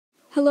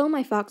Hello,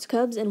 my fox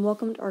cubs, and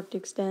welcome to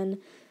Arctic's Den,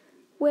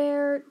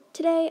 where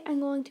today I'm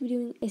going to be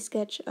doing a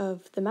sketch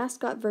of the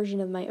mascot version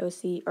of my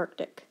OC,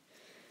 Arctic.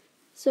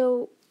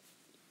 So,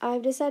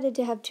 I've decided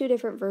to have two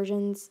different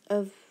versions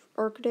of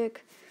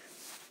Arctic.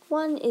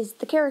 One is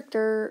the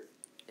character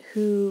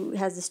who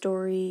has the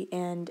story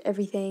and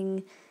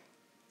everything,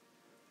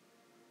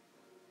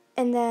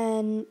 and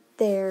then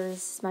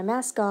there's my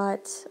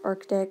mascot,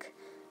 Arctic,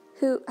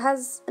 who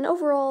has an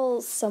overall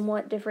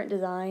somewhat different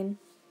design.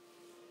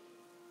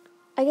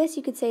 I guess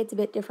you could say it's a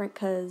bit different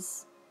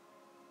because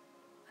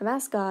my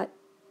mascot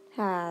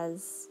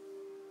has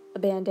a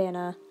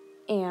bandana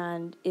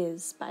and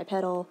is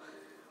bipedal,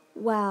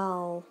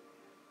 while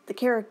the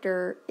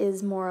character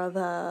is more of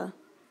a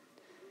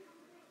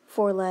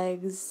four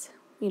legs,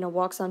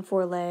 walks on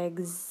four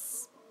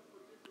legs,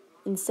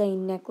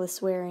 insane necklace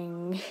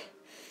wearing.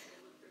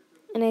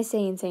 And I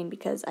say insane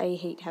because I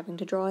hate having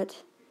to draw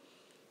it.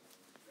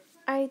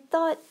 I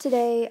thought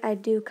today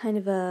I'd do kind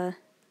of a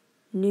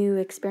new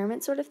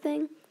experiment sort of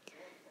thing,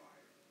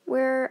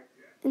 where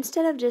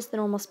instead of just the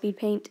normal speed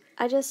paint,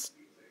 I just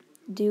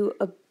do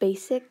a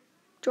basic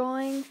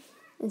drawing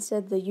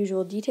instead of the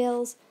usual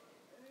details,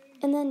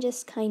 and then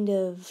just kind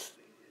of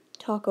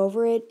talk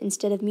over it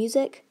instead of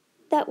music.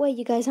 That way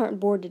you guys aren't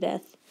bored to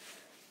death.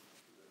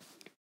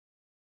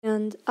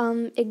 And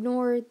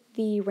ignore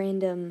the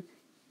random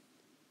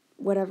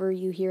whatever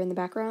you hear in the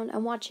background.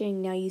 I'm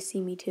watching Now You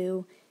See Me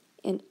Too,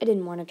 and I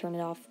didn't want to turn it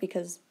off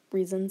because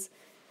reasons.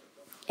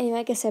 Anyway,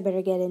 I guess I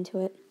better get into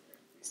it.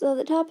 So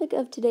the topic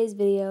of today's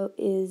video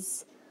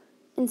is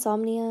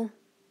Insomnia,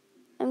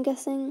 I'm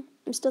guessing.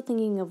 I'm still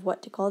thinking of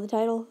what to call the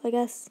title, I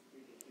guess.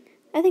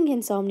 I think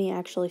Insomnia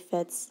actually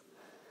fits.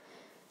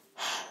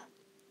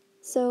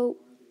 So,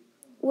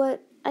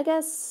 what I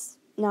guess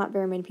not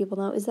very many people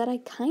know is that I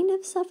kind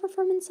of suffer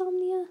from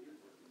insomnia.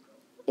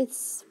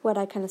 It's what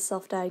I kind of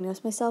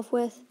self-diagnose myself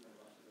with.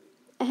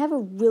 I have a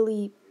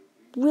really,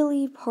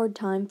 really hard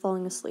time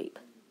falling asleep.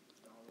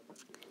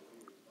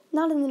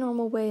 Not in the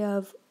normal way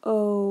of,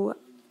 oh,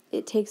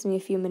 it takes me a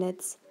few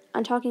minutes.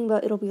 I'm talking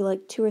about it'll be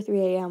like 2 or 3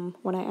 a.m.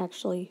 when I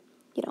actually,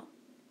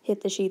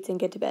 hit the sheets and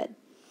get to bed.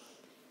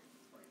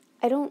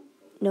 I don't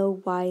know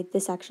why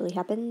this actually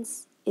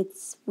happens.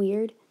 It's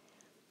weird.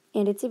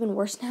 And it's even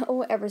worse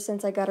now ever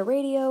since I got a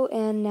radio,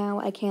 and now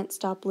I can't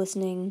stop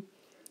listening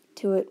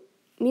to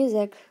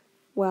music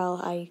while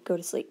I go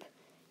to sleep.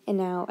 And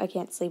now I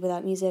can't sleep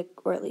without music,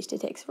 or at least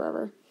it takes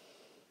forever.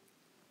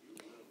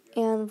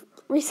 And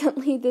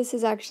recently, this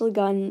has actually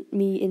gotten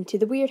me into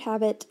the weird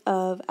habit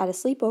of, at a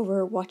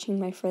sleepover, watching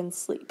my friends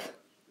sleep.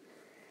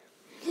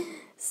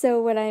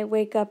 So when I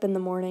wake up in the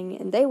morning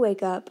and they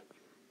wake up,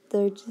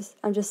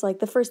 I'm just like,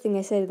 the first thing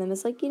I say to them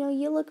is like,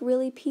 you look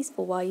really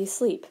peaceful while you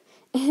sleep.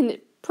 And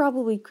it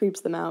probably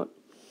creeps them out.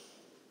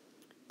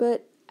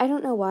 But I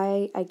don't know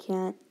why I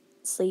can't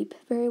sleep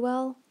very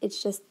well.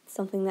 It's just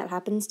something that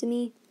happens to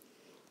me.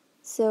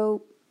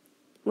 So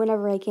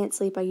whenever I can't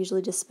sleep, I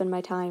usually just spend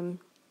my time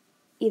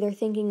either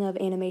thinking of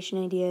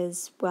animation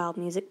ideas while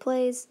music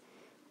plays,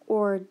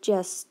 or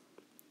just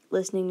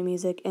listening to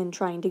music and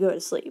trying to go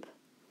to sleep,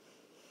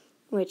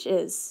 which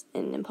is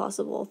an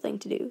impossible thing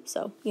to do,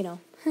 so,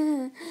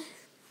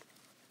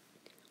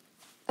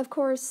 Of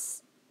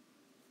course,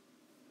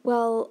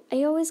 well,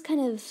 I always kind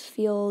of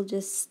feel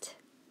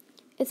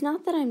it's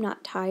not that I'm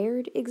not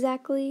tired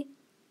exactly.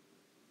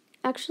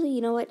 Actually, you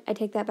know what? I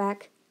take that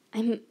back.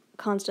 I'm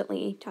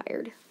constantly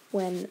tired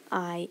when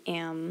I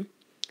am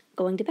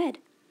going to bed.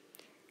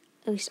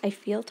 At least I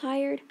feel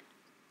tired.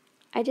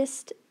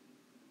 It's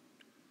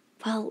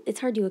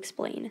hard to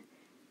explain.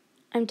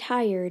 I'm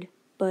tired,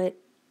 but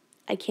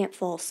I can't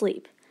fall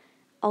asleep.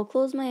 I'll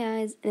close my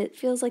eyes, and it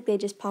feels like they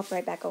just pop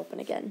right back open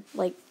again,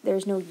 like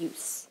there's no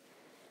use.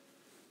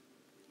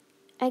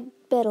 I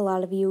bet a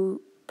lot of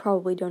you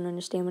probably don't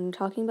understand what I'm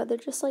talking about. They're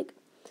just like,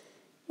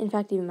 in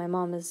fact, even my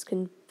mom is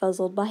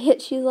confuzzled by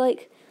it. She's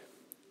like,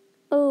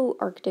 oh,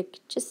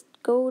 Arctic, just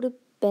go to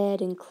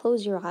bed and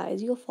close your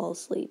eyes. You'll fall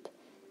asleep.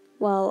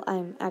 While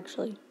I'm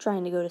actually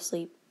trying to go to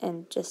sleep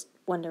and just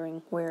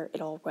wondering where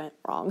it all went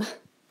wrong.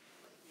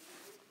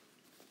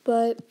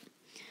 But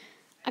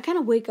I kind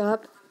of wake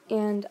up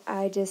and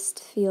I just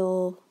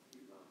feel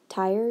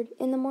tired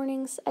in the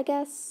mornings, I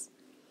guess.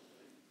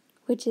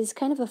 Which is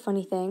kind of a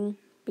funny thing,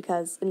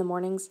 because in the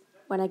mornings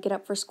when I get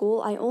up for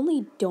school, I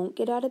only don't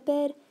get out of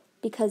bed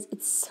because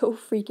it's so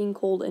freaking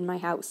cold in my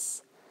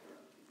house.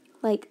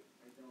 Like,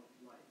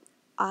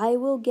 I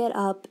will get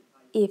up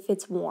if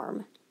it's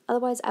warm.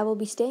 Otherwise, I will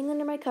be staying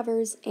under my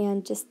covers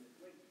and just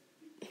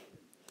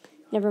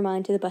never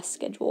mind to the bus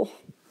schedule.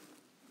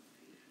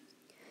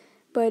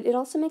 But it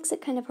also makes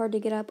it kind of hard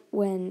to get up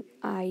when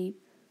I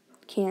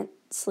can't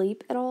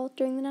sleep at all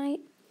during the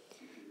night.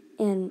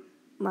 And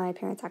my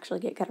parents actually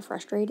get kind of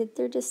frustrated.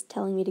 They're just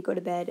telling me to go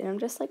to bed, and I'm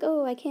just like,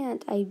 oh, I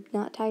can't. I'm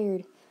not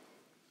tired.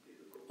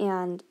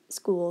 And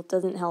school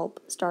doesn't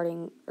help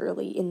starting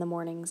early in the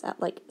mornings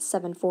at like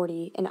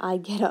 7:40, and I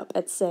get up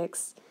at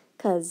 6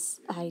 because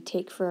I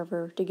take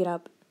forever to get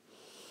up.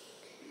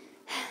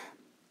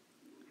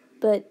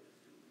 But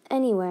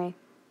anyway,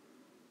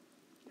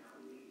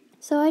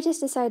 So I just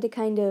decided to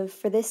kind of,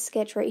 for this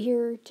sketch right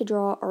here, to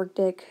draw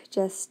Arctic,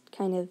 just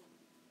kind of,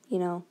 you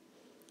know,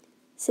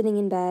 sitting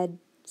in bed,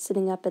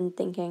 sitting up and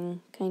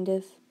thinking, kind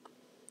of.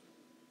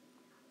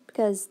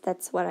 Because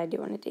that's what I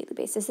do on a daily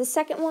basis. The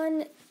second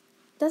one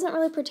doesn't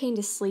really pertain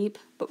to sleep,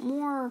 but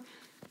more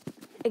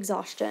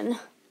exhaustion.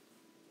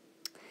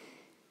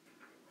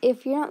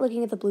 If you're not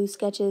looking at the blue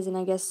sketches, and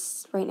I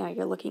guess right now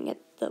you're looking at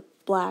the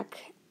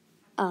black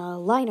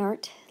line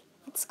art,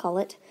 let's call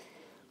it,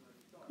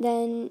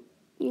 then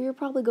you're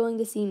probably going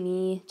to see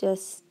me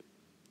just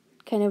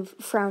kind of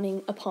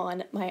frowning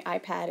upon my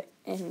iPad,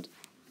 and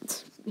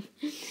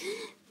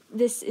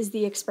this is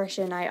the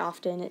expression I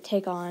often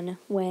take on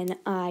when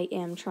I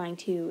am trying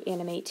to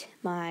animate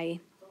my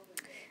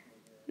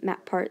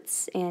map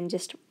parts and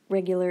just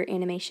regular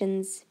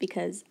animations,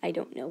 because I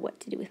don't know what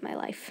to do with my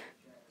life.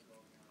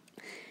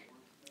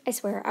 I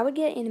swear, I would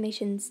get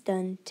animations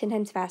done 10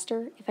 times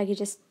faster if I could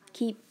just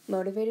keep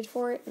motivated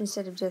for it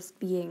instead of just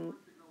being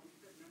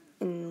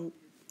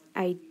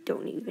I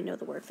don't even know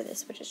the word for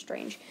this, which is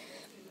strange.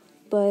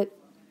 But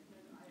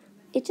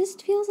it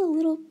just feels a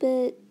little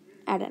bit,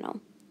 I don't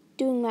know,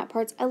 doing map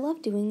parts. I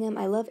love doing them.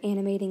 I love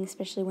animating,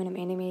 especially when I'm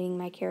animating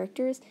my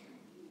characters.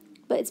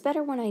 But it's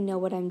better when I know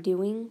what I'm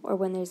doing, or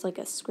when there's like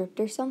a script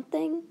or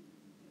something,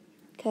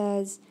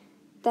 because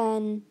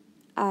then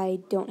I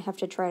don't have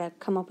to try to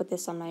come up with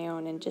this on my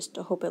own and just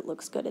hope it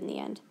looks good in the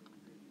end.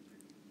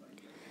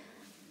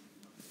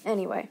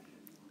 Anyway.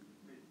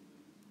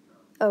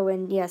 Oh,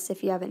 and yes,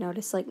 if you haven't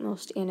noticed, like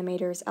most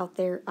animators out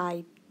there,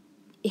 I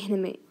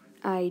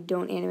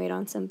don't animate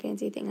on some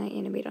fancy thing, I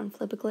animate on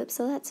Flip-A-Clip,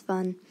 so that's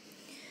fun.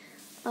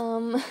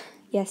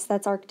 Yes,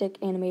 that's Arctic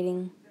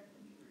animating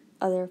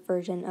other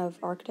version of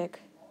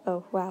Arctic.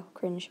 Oh, wow,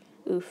 cringe.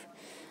 Oof.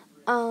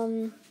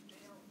 But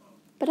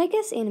I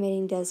guess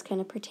animating does kind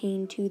of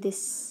pertain to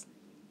this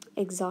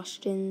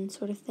exhaustion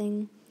sort of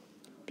thing,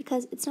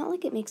 because it's not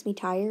like it makes me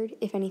tired.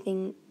 If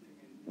anything,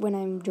 when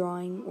I'm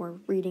drawing or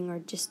reading or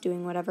just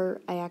doing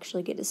whatever, I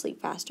actually get to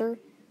sleep faster,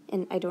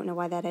 and I don't know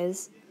why that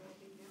is.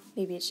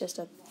 Maybe it's just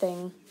a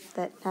thing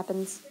that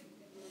happens.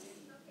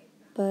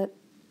 But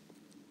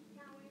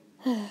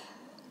I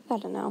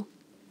don't know.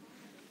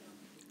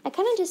 I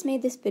kind of just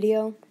made this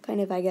video,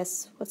 kind of, I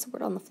guess, what's the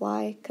word, on the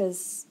fly,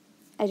 because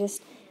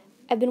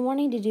I've been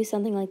wanting to do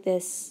something like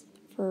this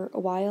for a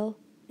while,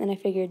 and I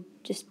figured,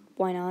 just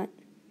why not?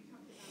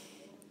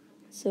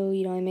 So,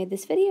 I made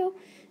this video,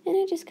 and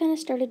I just kind of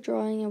started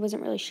drawing. I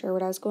wasn't really sure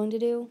what I was going to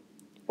do,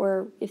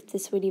 or if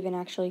this would even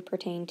actually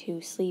pertain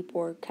to sleep,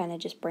 or kind of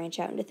just branch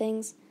out into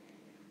things.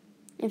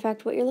 In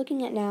fact, what you're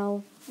looking at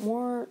now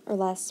more or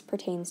less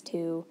pertains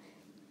to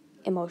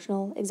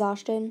emotional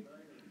exhaustion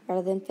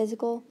rather than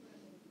physical.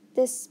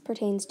 This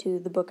pertains to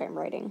the book I'm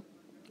writing,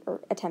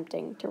 or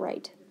attempting to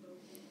write.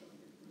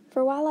 For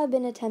a while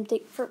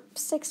for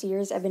 6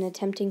 years, I've been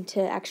attempting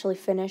to actually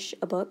finish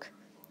a book.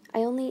 I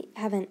only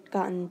haven't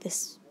gotten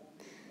this,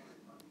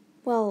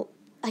 well,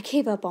 I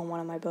gave up on one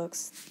of my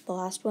books, the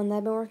last one that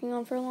I've been working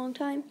on for a long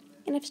time,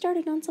 and I've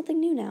started on something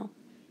new now,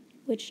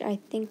 which I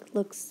think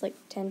looks like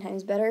 10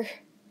 times better.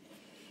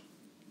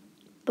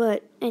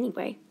 But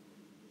anyway,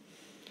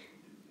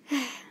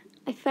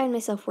 I find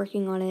myself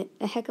working on it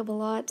a heck of a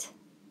lot,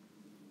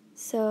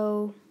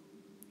 so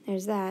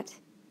there's that.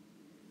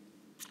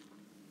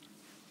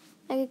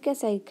 I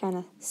guess I kind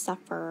of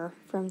suffer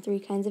from 3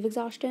 kinds of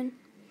exhaustion,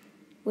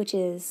 which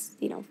is,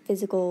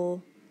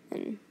 physical,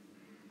 and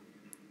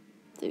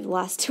the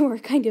last 2 are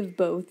kind of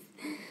both,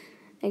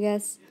 I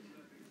guess.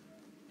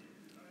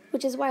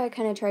 Which is why I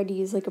kind of tried to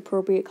use,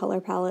 appropriate color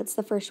palettes.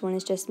 The first one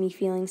is just me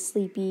feeling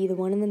sleepy. The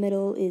one in the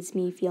middle is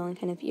me feeling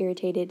kind of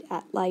irritated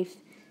at life.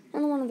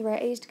 And the one on the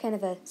right, I used kind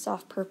of a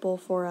soft purple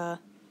for a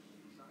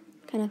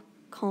kind of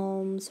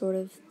calm sort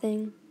of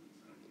thing.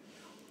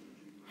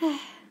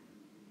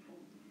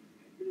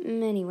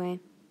 Anyway,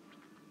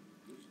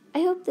 I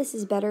hope this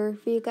is better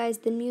for you guys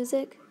than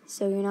music,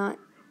 so you're not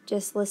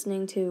just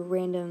listening to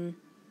random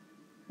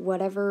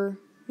whatever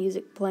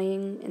music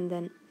playing, and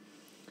then,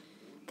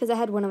 because I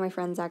had one of my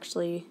friends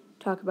actually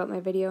talk about my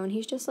video, and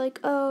he's just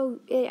like, oh,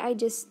 I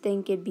just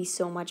think it'd be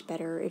so much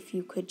better if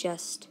you could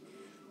just,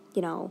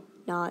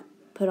 not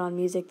put on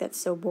music that's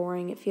so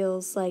boring. It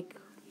feels like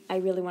I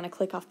really want to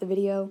click off the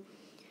video.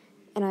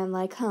 And I'm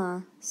like,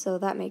 so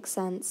that makes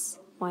sense.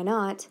 Why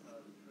not?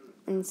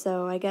 And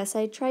so I guess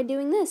I tried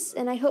doing this,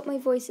 and I hope my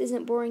voice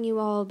isn't boring you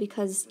all,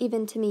 because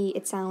even to me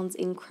it sounds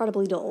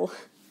incredibly dull.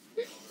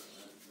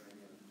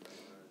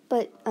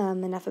 But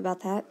enough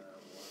about that.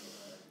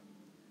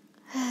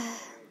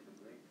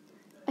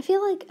 I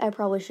feel like I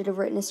probably should have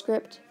written a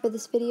script for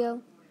this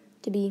video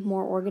to be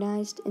more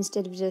organized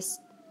instead of just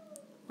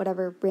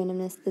whatever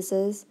randomness this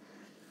is.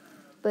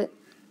 But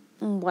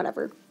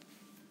whatever.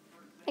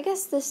 I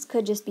guess this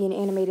could just be an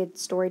animated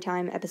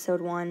Storytime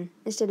episode 1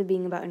 instead of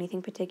being about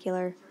anything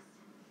particular.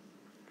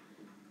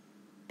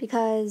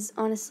 Because,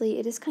 honestly,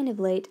 it is kind of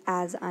late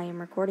as I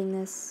am recording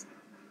this.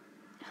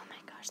 Oh my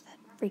gosh, that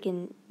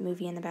freaking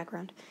movie in the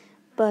background.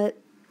 But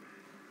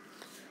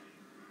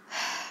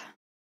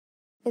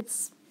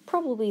it's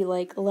probably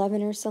like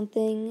 11 or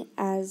something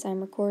as I'm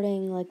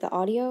recording like the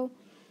audio,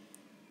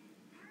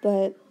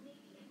 but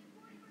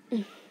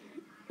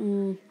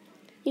you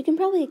can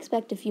probably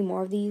expect a few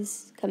more of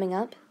these coming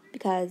up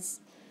because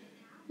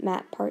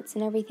map parts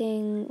and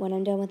everything, when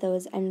I'm done with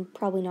those, I'm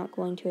probably not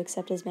going to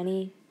accept as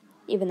many,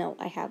 even though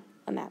I have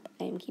a map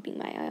I am keeping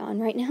my eye on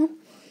right now.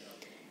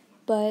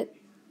 But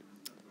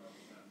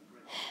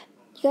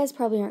you guys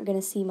probably aren't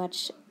going to see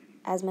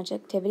as much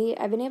activity.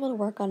 I've been able to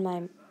work on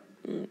my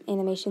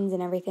animations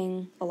and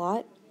everything a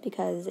lot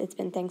because it's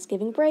been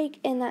Thanksgiving break,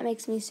 and that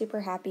makes me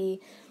super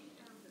happy.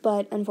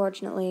 But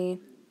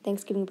unfortunately,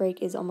 Thanksgiving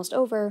break is almost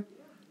over,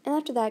 and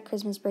after that,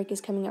 Christmas break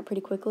is coming up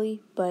pretty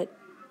quickly, but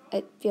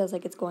it feels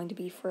like it's going to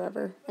be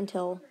forever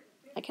until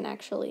I can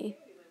actually,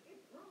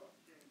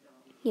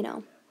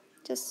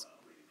 just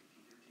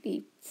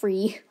be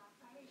free.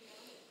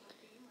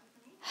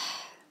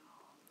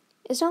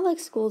 It's not like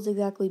school's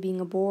exactly being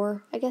a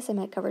bore. I guess I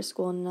might cover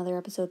school in another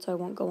episode, so I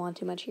won't go on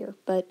too much here,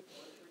 but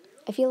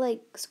I feel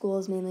like school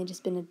has mainly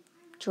just been a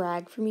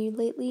drag for me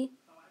lately,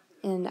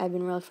 and I've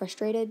been really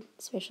frustrated,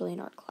 especially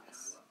in art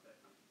class.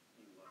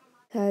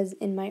 Because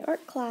in my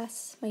art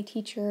class, my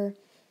teacher,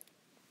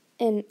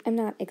 and I'm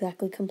not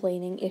exactly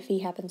complaining if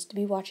he happens to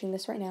be watching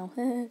this right now,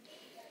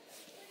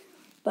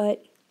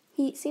 but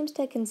he seems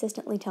to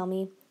consistently tell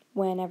me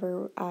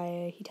whenever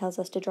he tells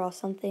us to draw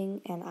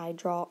something and I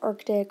draw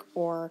Arctic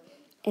or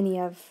any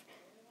of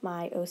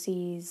my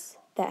OCs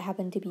that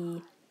happen to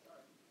be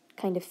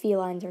kind of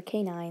felines or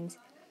canines,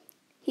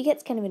 he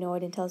gets kind of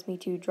annoyed and tells me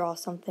to draw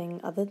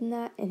something other than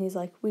that, and he's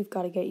like, we've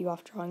got to get you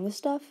off drawing this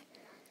stuff.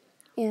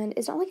 And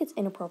it's not like it's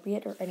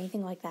inappropriate or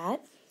anything like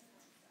that.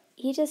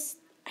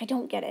 I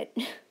don't get it.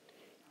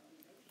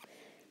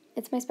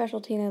 It's my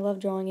specialty and I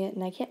love drawing it,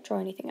 and I can't draw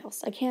anything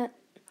else. I can't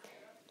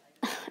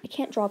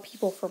draw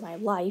people for my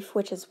life,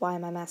 which is why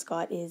my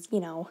mascot is,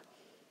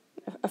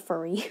 a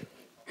furry.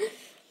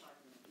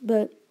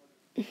 But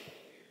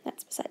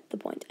that's beside the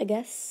point, I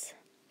guess.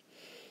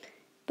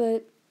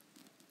 But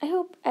I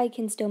hope I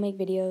can still make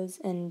videos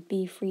and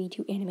be free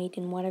to animate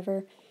and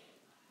whatever.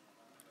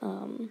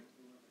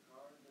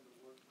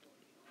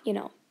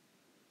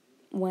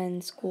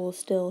 When school's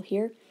still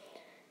here.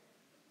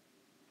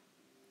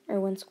 Or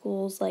when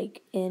school's, in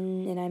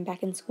and I'm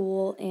back in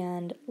school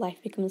and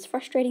life becomes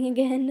frustrating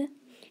again,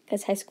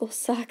 because high school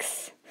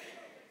sucks.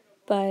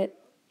 But,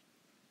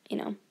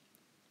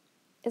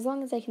 as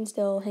long as I can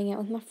still hang out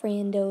with my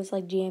friendos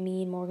like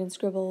Jamie and Morgan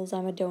Scribbles,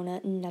 I'm a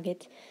Donut and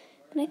Nugget,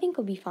 then I think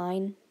I'll be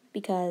fine,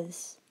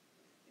 because,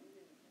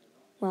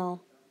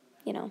 well,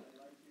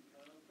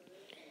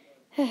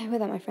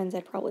 without my friends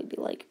I'd probably be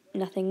like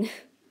nothing.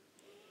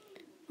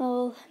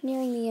 Well,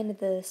 nearing the end of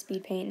the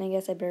speed paint, and I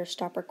guess I better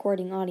stop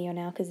recording audio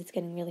now because it's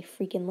getting really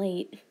freaking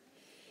late.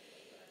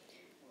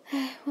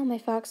 Well, my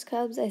fox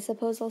cubs, I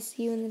suppose I'll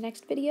see you in the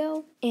next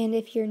video. And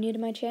if you're new to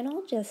my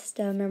channel, just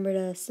remember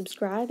to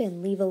subscribe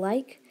and leave a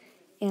like.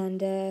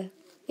 And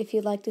if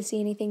you'd like to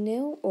see anything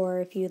new, or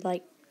if you'd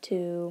like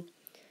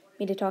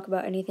me to talk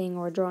about anything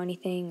or draw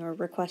anything or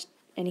request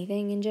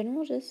anything in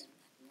general, just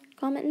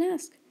comment and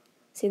ask.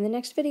 See you in the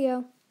next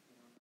video.